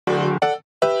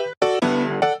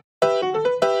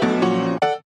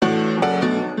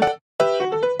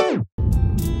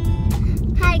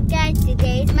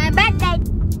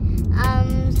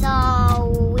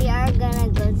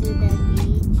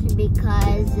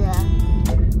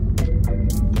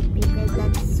because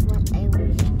that's what I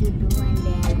wish to do. And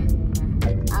then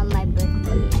on my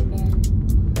birthday, and then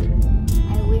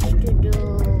I wish to do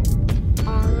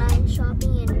online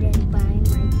shopping and then buy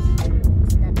my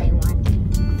things that I want.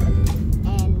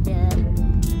 And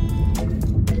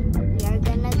we are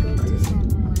gonna go to San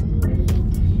Juan Beach.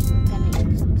 We're gonna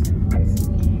eat some s'mores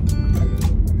there.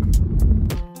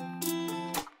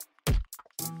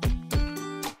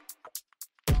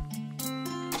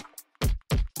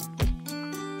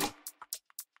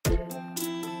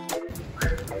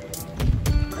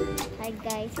 Hi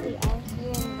guys, we are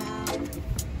here now.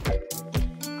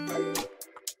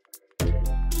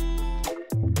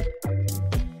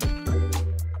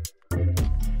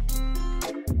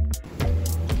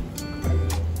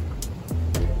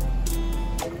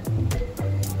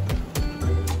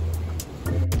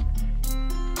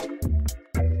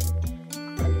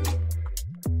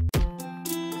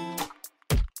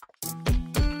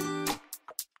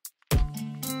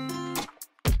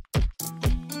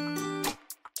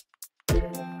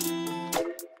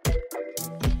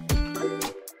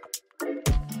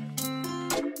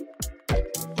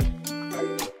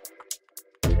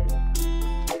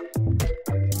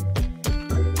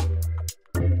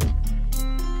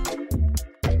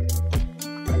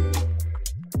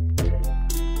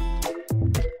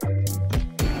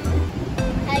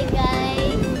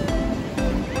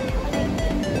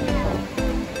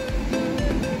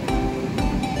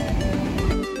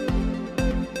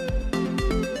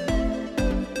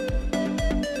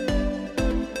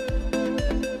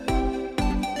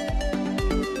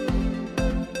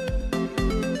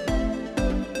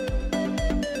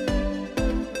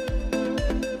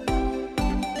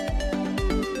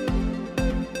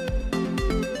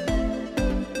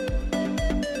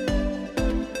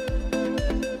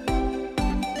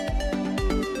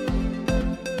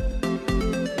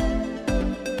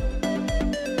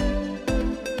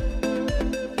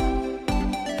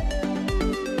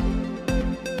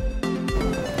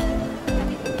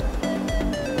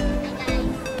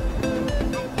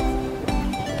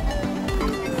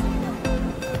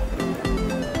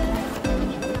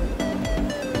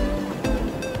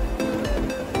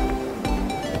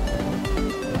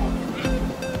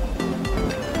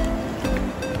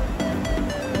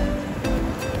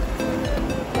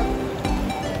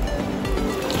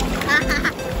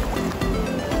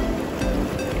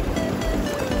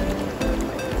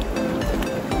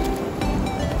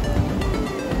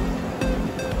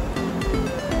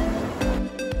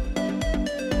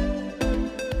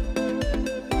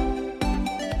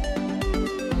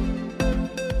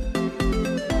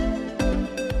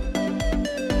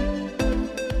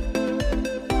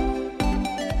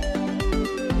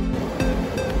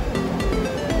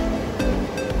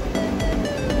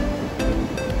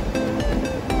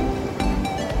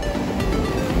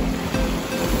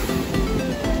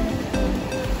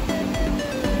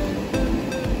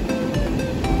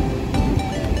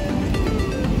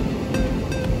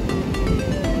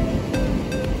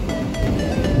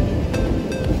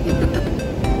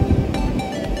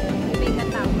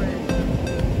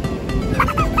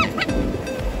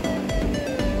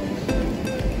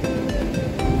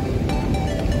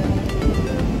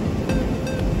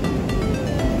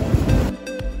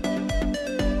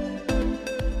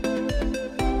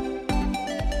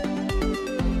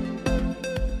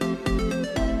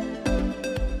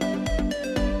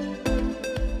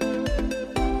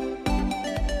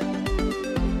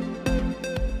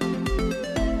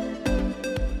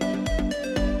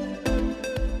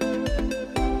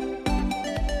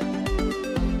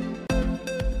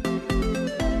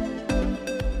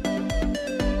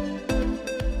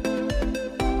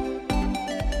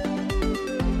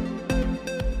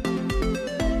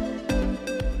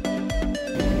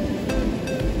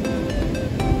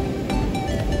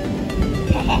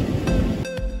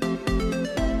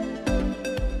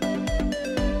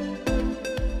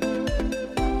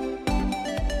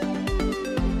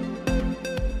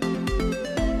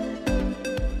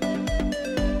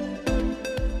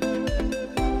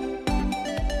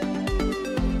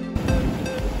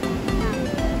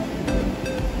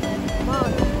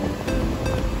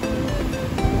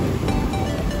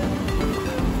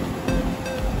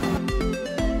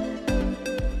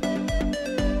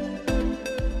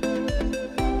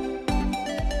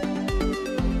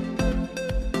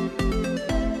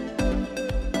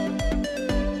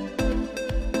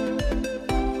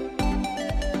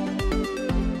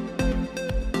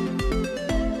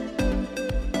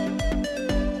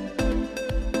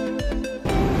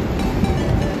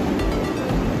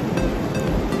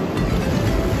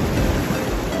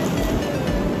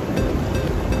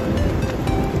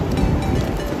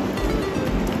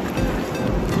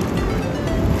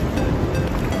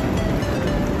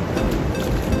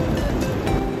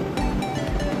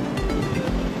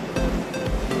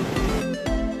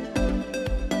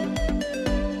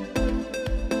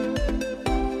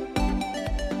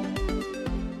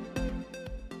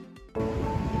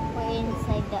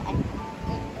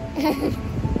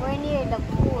 We're near the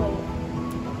pool.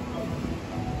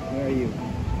 Where are you?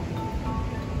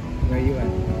 Where are you at?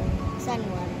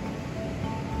 Sunward.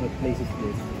 What place is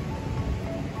this?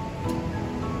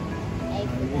 I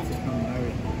This is forgot.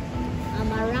 Amari.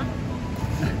 Amara?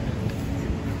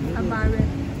 Amare.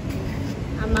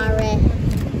 Amare.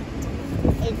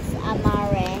 It's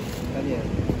Amare. Daniel.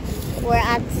 We're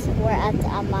at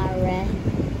Amare.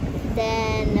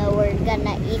 Then we're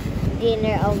gonna eat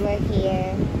dinner over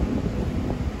here.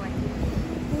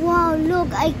 Wow,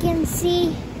 look, I can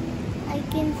see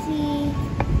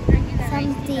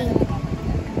something.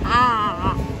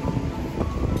 Ah.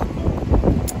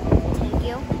 Thank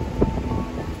you.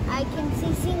 I can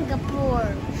see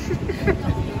Singapore.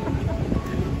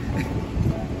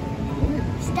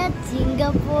 Is that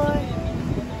Singapore?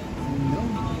 No,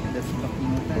 that's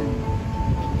Pakingatan.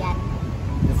 Again.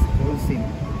 That's Holcim.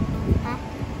 Huh?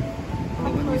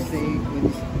 When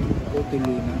you go to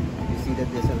Luna, you see that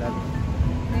there's a lot of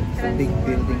big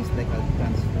buildings like a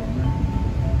transformer.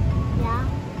 Yeah.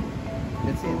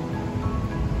 That's it.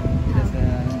 That's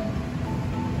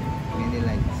many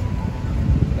lights.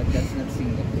 But that's not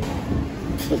Singapore.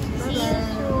 See you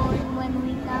soon when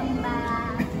we come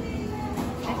back.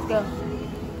 Let's go.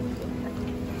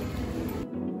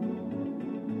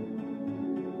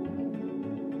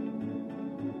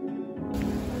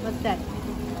 What's that?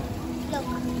 Look,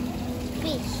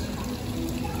 fish.